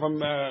 you know from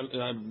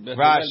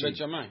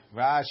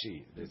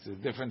Rashi. This is a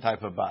different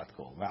type of bat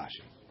kol.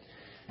 Rashi.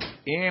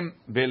 Im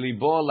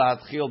belibo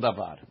latchil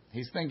davar.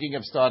 He's thinking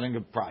of starting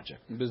a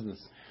project. Business.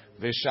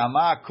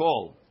 V'shama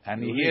kol,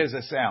 and he hears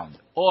a sound.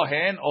 O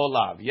hen o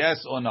lav,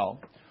 yes or no.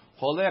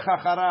 Holech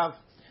acharav.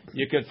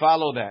 You could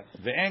follow that.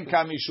 Ve'en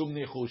kamishum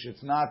nichush.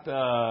 It's not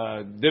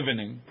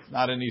divining. It's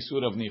not an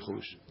isur of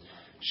nichush.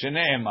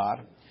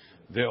 Shneemar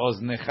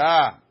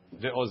ve'oznecha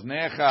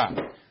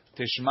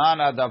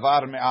tishmana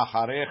davar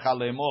me'acharecha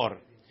lemor.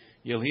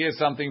 You'll hear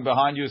something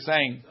behind you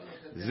saying,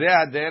 Ze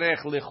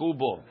haderech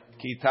lechubo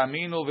ki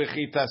taminu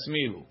v'chi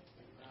tasmilu.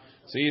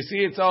 So you see,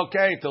 it's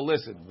okay to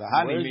listen.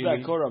 Where's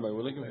that Korah, Rabbi?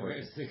 We're looking for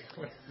it.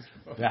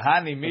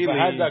 V'hani If I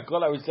had that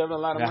Korah, I would save a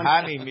lot of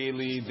money. V'hani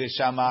mili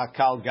deshama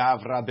kal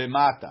gavra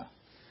b'mata.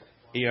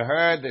 He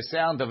heard the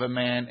sound of a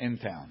man in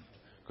town,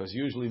 because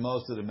usually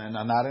most of the men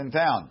are not in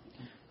town.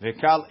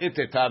 V'kal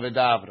iteta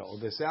v'davra, or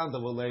the sound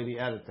of a lady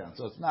out of town.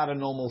 So it's not a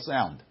normal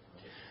sound.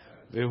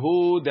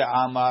 V'hu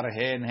de'amar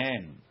hen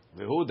hen.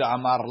 V'hu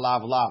de'amar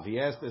lav lav. He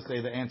has to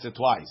say the answer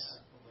twice.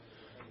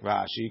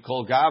 Rashi,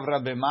 kol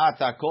gavra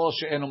b'mata kol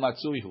she'enu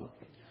matzuihu.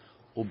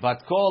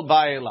 Ubat kol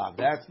ba'elav.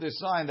 That's the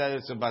sign that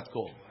it's a bat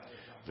kol.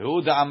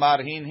 V'hu de'amar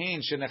hin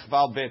hin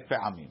shenechval bet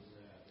pe'amim.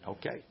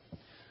 Okay.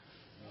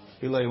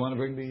 Hila, you want to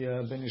bring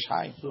the Ben Ish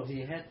Hai? So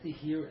he had to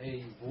hear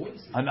a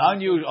voice?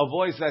 A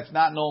voice that's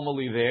not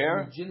normally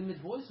there. A legitimate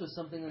voice or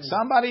something?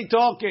 Somebody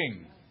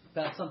talking.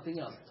 About something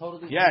else.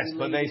 Totally. Yes,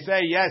 but they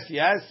say yes,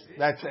 yes.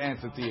 That's the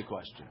answer to your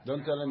question.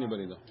 Don't tell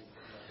anybody though.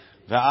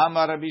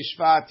 V'amar Rabbi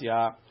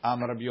Shvatya,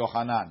 Amar Rabbi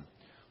Yochanan.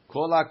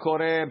 Kol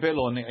hakore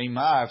belo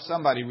ne'ima. If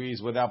somebody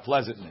reads without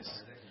pleasantness.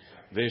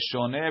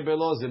 V'shoneh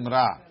belo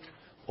zimra.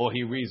 Or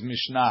he reads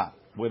Mishnah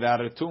without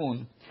a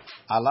tune.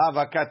 Alav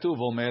hakatuv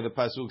omer, the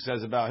pasuk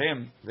says about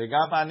him,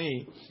 v'gam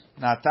ani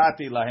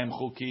natati lahem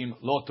chukim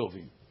lo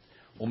tovim,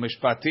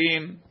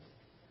 u'mishpatim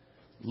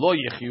lo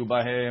yichyu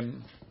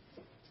bahem.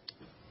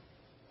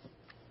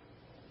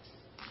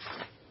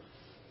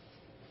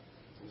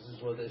 This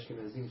is what the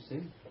Ashkenazim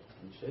sing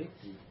and shake.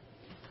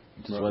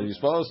 That's what you're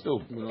supposed to.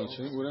 We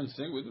don't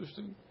sing, we do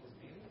sing.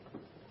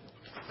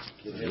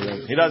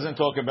 He doesn't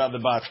talk about the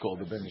bat kol,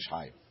 the Ben Ish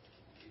Hai.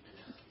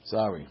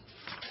 Sorry.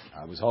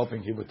 I was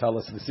hoping he would tell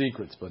us the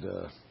secrets, but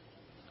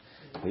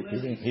he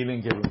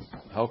didn't give them.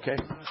 Okay.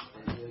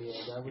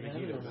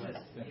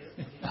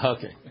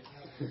 Okay.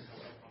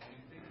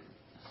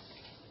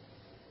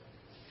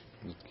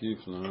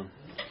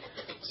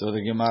 So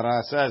the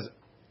Gemara says,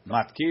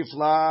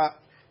 Matkifla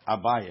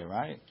Abaye,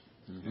 right?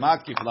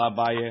 Matkifla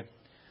Abaye.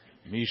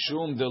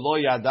 Mishum de lo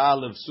yada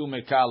levsu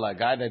mekala.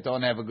 Guy that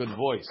don't have a good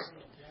voice.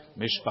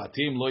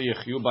 Mishpatim lo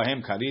yechyu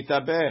bahem karita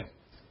be.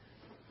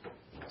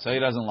 So he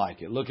doesn't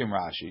like it. Look in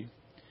Rashi.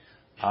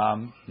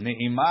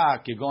 Ne'ima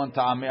kigon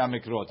ta'amei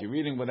amikrot. You're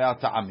reading without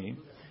ta'amim.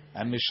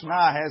 And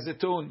Mishnah has a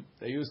tune.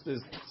 They used to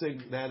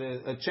sing that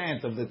a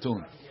chant of the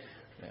tune.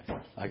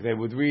 Like they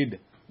would read,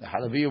 the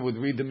Halaviya would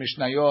read the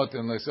Mishnayot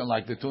and listen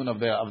like the tune of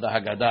the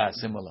Haggadah,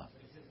 similar.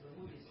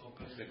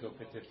 Does they go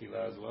for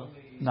tefillah as well?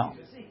 No.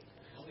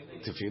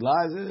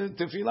 Tefillah is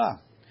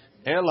tefillah.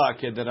 Ela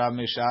kedera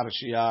mishar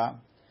shia.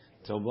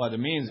 So what it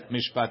means,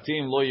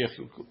 mishpatim lo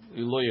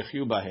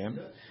yechyu bahem.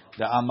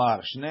 The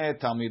Amar Shnei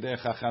Talmidei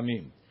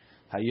Chachamim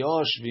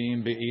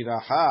Hayoshvim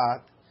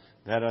be'irahat,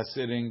 that are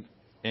sitting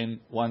in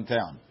one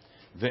town.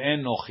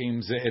 Ve'en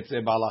nochim ze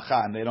etze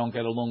balacha, and they don't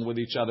get along with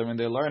each other in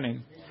their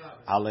learning.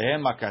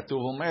 Alehem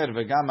hakatuv omer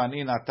vegam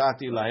ani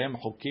natati lahem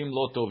chukim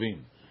lo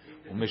tovim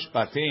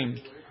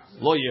u'mishpatim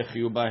lo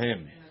yechyu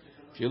bahem.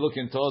 If you look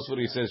in Tosfot,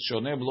 he says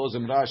shonem lo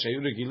zimra shayu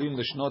regilim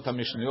l'shnot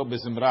hamishnayot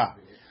bezimra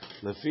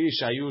lefi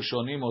shayu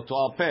shonim oto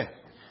al peh.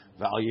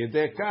 When you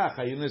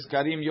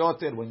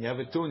have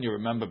a tune, you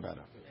remember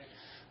better.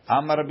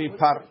 Amar Rabbi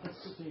Par.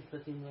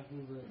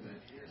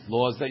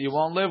 Laws that you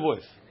won't live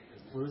with.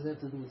 What does that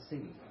have to do with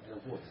singing?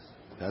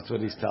 That's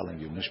what he's telling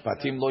you.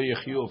 Mishpatim lo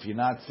yechyu. If you're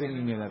not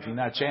singing and if you're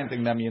not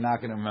chanting them, you're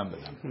not going to remember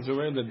them. It's a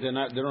way that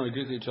they don't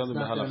agree to each other.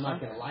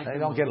 They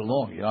don't get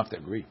along. You don't have to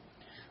agree.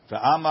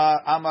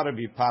 Amar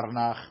Rabbi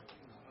Parnach.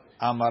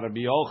 Amar Rabbi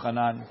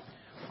Yochanan.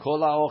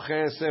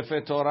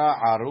 Sefer Torah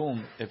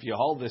arum. If you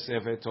hold the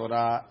Sefer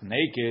Torah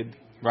naked,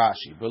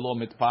 Rashi, below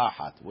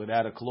mitpahat,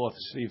 without a cloth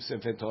sleeve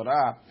Sefer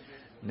Torah,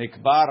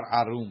 nikbar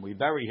arum. We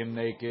bury him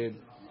naked.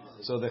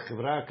 So the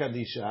Chevra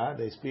Kadisha,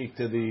 they speak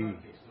to the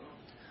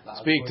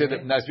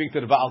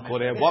Baal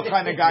Koreh. What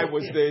kind of guy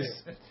was this?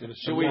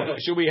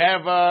 Should we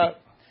have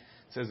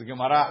says the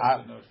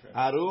Gemara,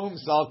 arum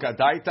sal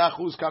kadaitach,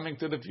 who's coming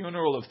to the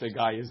funeral if the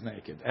guy is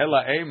naked?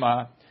 Ela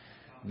ema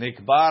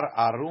nikbar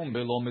arum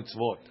below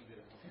mitzvot.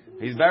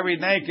 He's buried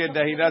naked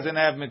that he doesn't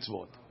have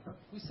mitzvot.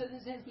 Who said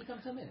his hands become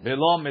tamid?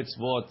 Below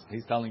mitzvot,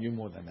 he's telling you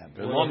more than that.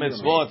 Below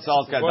mitzvot,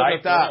 sal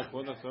kadaita.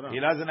 He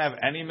doesn't have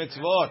any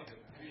mitzvot.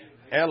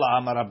 Ela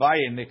amar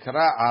Abaye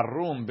nikra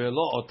arum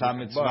below ota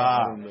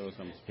mitzvah.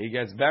 He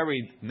gets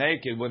buried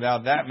naked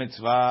without that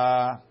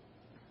mitzvah.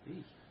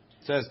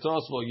 Says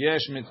Tosfot,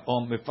 yesh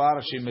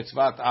mifarshi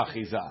mitzvat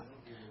achiza.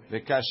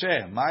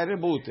 V'kasher, my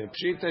rebute,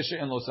 pshite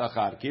she'en lo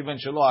sachar, kiven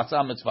shelo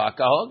asa mitzvah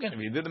kahogen. If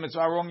you did the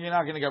mitzvah wrong, you're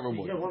not going to get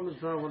reward.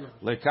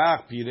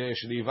 Lekach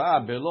piresh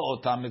riva belo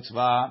ota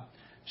mitzvah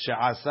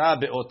she'asa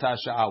be'ota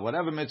sha'a.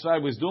 Whatever mitzvah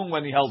he was doing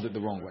when he held it the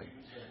wrong way.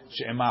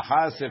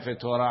 She'emaha sefer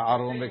Torah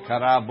arum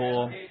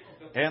v'karabo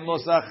en lo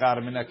sachar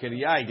min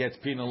ha'kiryah. He gets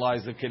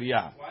penalized the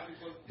kiryah.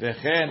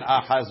 V'chen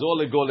ahazo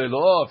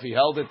legolelo, if he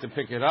held it to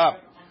pick it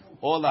up,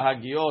 or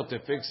lahagiot to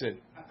fix it.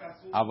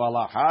 Aval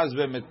ahaz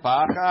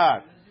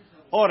ve'mitpachat.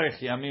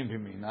 Orech yamim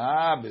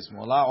b'mina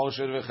b'smola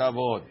osher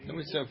v'chavod. Let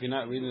me say, if you're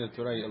not reading the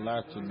Torah, you're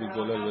allowed to be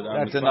golel without.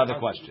 That's another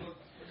question.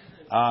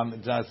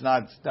 That's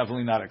not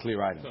definitely not a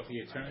clear item. So if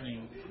you're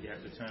turning, you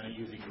have to turn it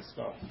using the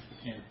scarf. You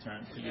can't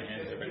turn to your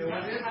hands directly.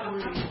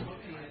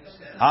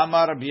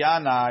 Amar Rabbi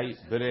Yanai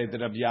bered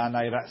Rabbi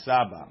Yanai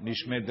Saba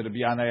mishmed Rabbi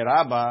Yanai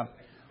Rabba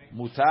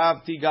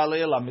mutav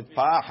tigalel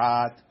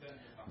amitpahat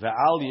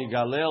ve'al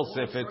yigalel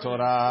sefer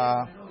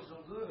Torah.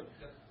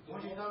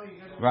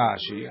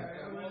 Rashi.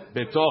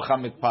 Betoch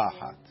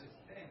hamitpahat.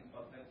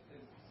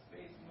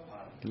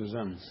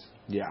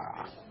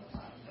 Yeah.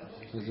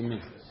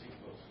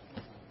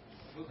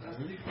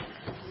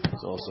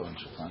 It's also in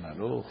Shulchan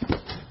Aruch.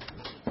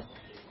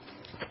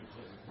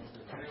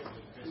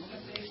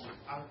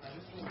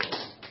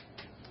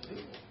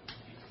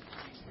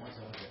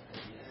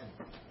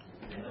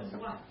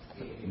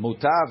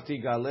 Mutav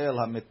tigalel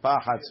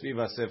hamitpahat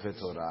sviva sefer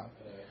Torah.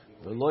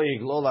 V'lo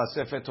yiglol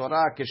ha-sefer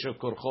Torah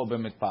keshekorcho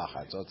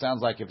b'mitpachat. So it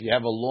sounds like if you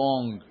have a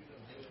long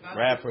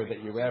wrapper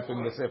that you're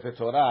wrapping the Sefer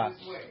Torah,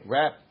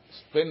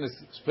 spin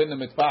the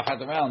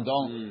mitpachat around.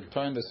 Don't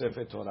turn the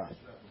Sefer Torah.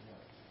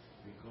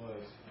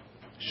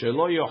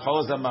 Shelo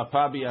yochoz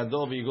ha-mapa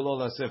biyado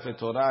v'yiglol ha-sefer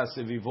Torah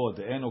sevivo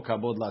de'enu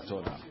kabod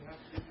la-Torah.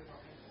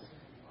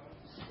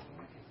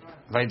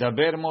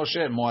 Vaydaber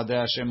Moshe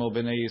moadei Hashem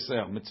u'bnei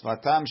Yisrael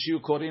mitzvatam shiu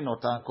korin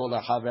otan kol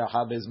achav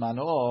ve'achav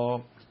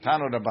bezmano.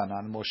 Tano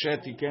Rabbanan Moshe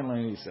tiken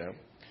le'nei Yisrael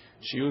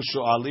shiu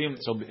sho'alim.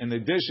 So in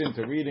addition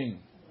to reading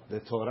the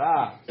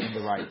Torah in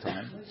the right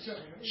time,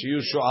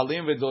 shiu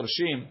sho'alim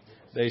v'dorshim,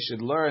 they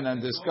should learn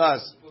and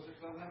discuss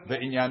the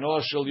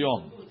inyano shel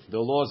yom, the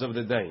laws of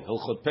the day.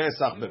 Hilchot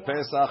Pesach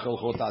bePesach,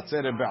 Hilchot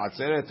Atzeret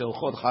beAtzeret,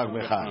 Hilchot Chag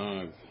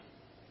beChag.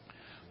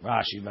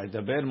 Rashi,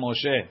 וידבר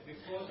משה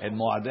את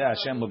מועדי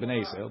השם לבני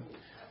ישראל.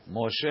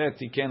 משה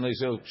תיקן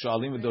לישראל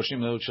שואלים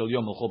ודורשים לילות של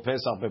יום הלכו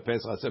פסח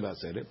בפסח עצה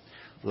בעצרת.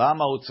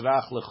 למה הוא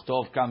צריך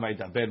לכתוב כאן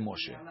וידבר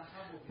משה?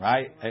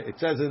 Right? It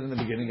says it in the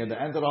beginning. At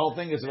the end of the whole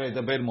thing is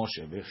וידבר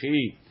משה.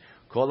 וכי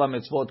כל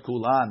המצוות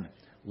כולן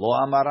לא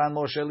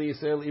אמרן משה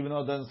לישראל, even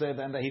though it doesn't say at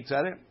the end that he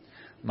said it.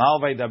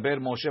 מהו וידבר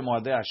משה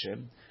מועדי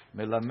השם?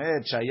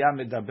 מלמד שהיה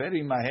מדבר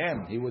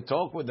עמהם. He would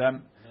talk with them.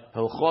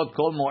 הלכות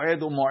כל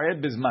מועד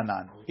ומועד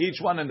בזמנן.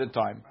 Each one in the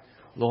time.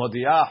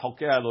 להודיע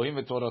חוקי האלוהים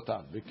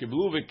ותורותיו.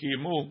 וקיבלו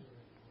וקיימו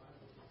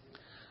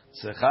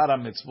שכר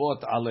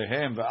המצוות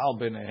עליהם ועל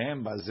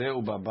בניהם בזה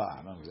ובבא. I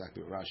don't know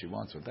exactly what Rashi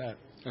wants with that.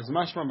 As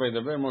mashma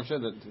וידבר Moshe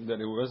that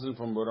it wasn't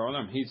from Borei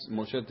Olam. He's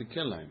Moshe to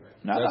kill him.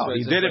 No,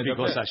 he did it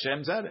because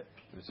Hashem said it.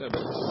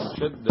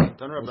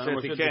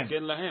 Moshe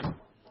תיקן להם.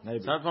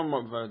 It's not from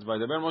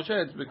וידבר Moshe.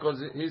 It's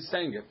because he's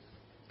saying it.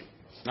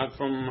 Not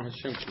from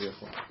Hashem.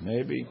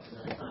 Maybe.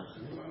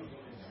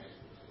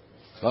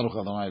 Baruch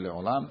Adonai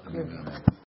le'olam.